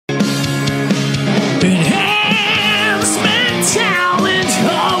Enhancement Talent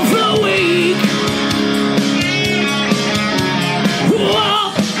of the Week. Whoa,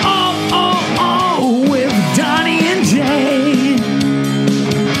 with Donnie and Jay.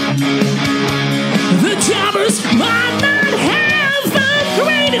 The jobbers might not have the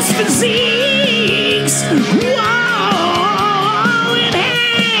greatest physiques. Whoa,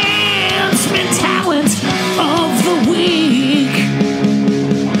 Enhancement Talent of the Week.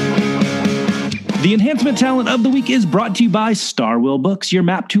 The Enhancement Talent of the Week is brought to you by Star Will Books, your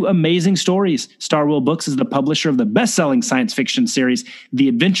map to amazing stories. Star Will Books is the publisher of the best-selling science fiction series, The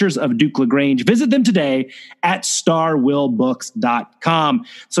Adventures of Duke LaGrange. Visit them today at starwillbooks.com.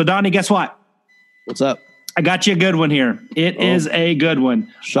 So, Donnie, guess what? What's up? I got you a good one here. It is a good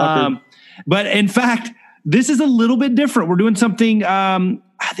one. Shocker. But in fact, this is a little bit different. We're doing something,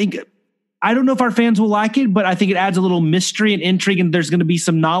 I don't know if our fans will like it, but I think it adds a little mystery and intrigue, and there's going to be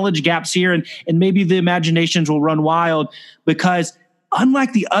some knowledge gaps here, and maybe the imaginations will run wild, because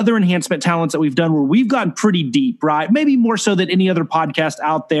unlike the other enhancement talents that we've done where we've gotten pretty deep, right? Maybe more so than any other podcast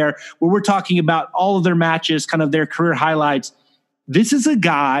out there where we're talking about all of their matches, kind of their career highlights. This is a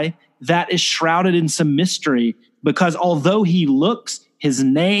guy that is shrouded in some mystery, because although he looks, his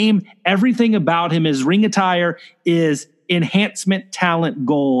name, everything about him, his ring attire is Enhancement Talent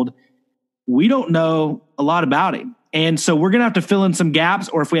Gold. We don't know a lot about him. And so we're going to have to fill in some gaps,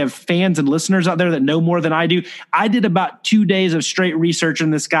 or if we have fans and listeners out there that know more than I do. I did about 2 days of straight research on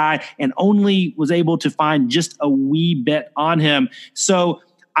this guy and only was able to find just a wee bit on him. So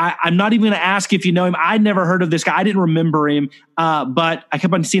I'm not even going to ask if you know him. I'd never heard of this guy. I didn't remember him, but I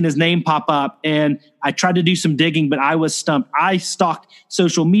kept on seeing his name pop up, and I tried to do some digging, but I was stumped. I stalked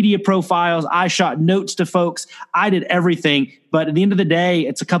social media profiles. I shot notes to folks. I did everything. But at the end of the day,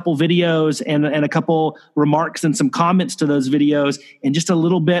 it's a couple videos and a couple remarks and some comments to those videos, and just a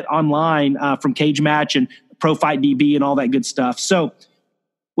little bit online from Cage Match and Pro Fight DB and all that good stuff. So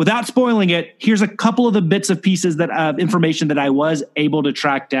without spoiling it, here's a couple of the bits of pieces that information that I was able to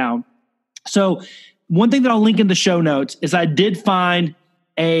track down. So one thing that I'll link in the show notes is I did find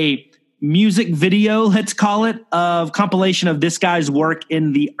a music video, let's call it, of compilation of this guy's work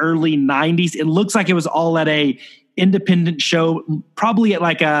in the early 90s. It looks like it was all at a independent show, probably at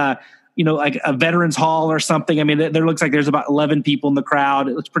like a veterans hall or something. I mean, there looks like there's about 11 people in the crowd.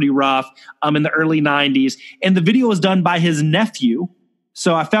 It looks pretty rough in the early 90s. And the video was done by his nephew.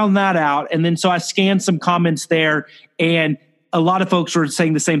 So I found that out. And then so I scanned some comments there, and a lot of folks were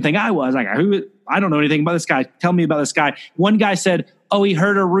saying the same thing I was. Like, I don't know anything about this guy. Tell me about this guy. One guy said, he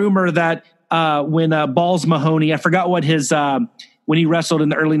heard a rumor that when Balls Mahoney, I forgot what his when he wrestled in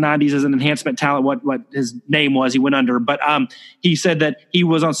the early 90s as an enhancement talent, what his name was, he went under. But he said that he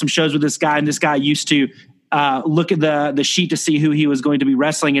was on some shows with this guy, and this guy used to look at the sheet to see who he was going to be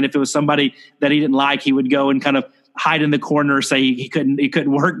wrestling. And if it was somebody that he didn't like, he would go and kind of hide in the corner, say he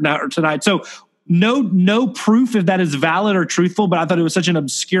couldn't work now or tonight. So no proof if that is valid or truthful, but I thought it was such an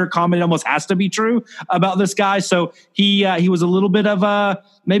obscure comment. It almost has to be true about this guy. So he was a little bit of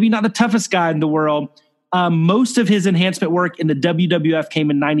maybe not the toughest guy in the world. Most of his enhancement work in the WWF came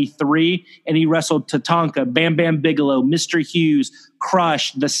in 93, and he wrestled Tatanka, Bam Bam Bigelow, Mr. Hughes,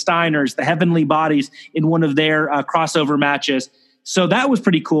 Crush, the Steiners, the Heavenly Bodies in one of their crossover matches. So that was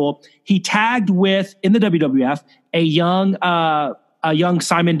pretty cool. He tagged with, in the WWF, a young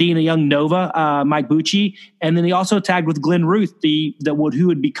Simon Dean, a young Nova, Mike Bucci, and then he also tagged with Glenn Ruth, who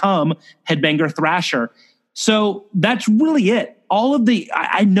would become Headbanger Thrasher. So that's really it. All of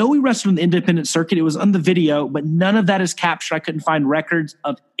I know he wrestled in the independent circuit. It was on the video, but none of that is captured. I couldn't find records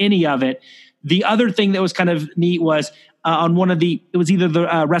of any of it. The other thing that was kind of neat was on it was either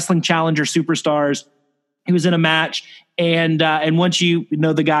the Wrestling Challenger Superstars. He was in a match, and once you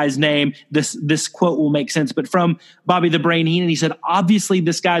know the guy's name, this quote will make sense. But from Bobby the Brain Heenan, he said, obviously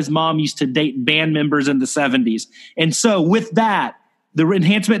this guy's mom used to date band members in the 70s. And so with that, the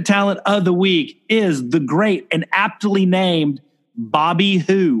enhancement talent of the week is the great and aptly named Bobby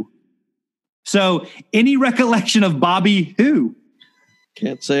Who. So any recollection of Bobby Who?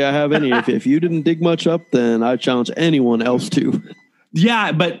 Can't say I have any. If you didn't dig much up, then I challenge anyone else to.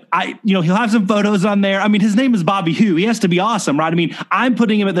 Yeah, but he'll have some photos on there. I mean, his name is Bobby Who. He has to be awesome, right? I mean, I'm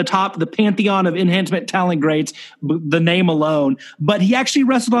putting him at the top of the pantheon of enhancement talent greats, the name alone. But he actually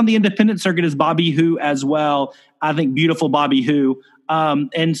wrestled on the independent circuit as Bobby Who as well. I think beautiful Bobby Who.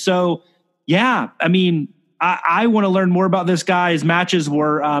 And so, yeah, I mean, I want to learn more about this guy. His matches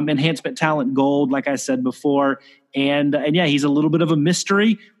were enhancement talent gold, like I said before. And yeah, he's a little bit of a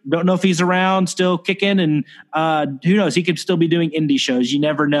mystery. Don't know if he's around still kicking, and who knows? He could still be doing indie shows. You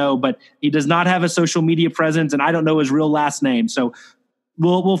never know, but he does not have a social media presence, and I don't know his real last name. So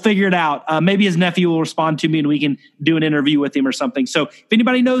We'll figure it out. Maybe his nephew will respond to me and we can do an interview with him or something. So if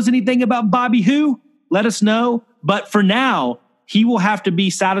anybody knows anything about Bobby Who, let us know. But for now, he will have to be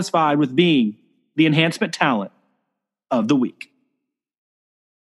satisfied with being the enhancement talent of the week.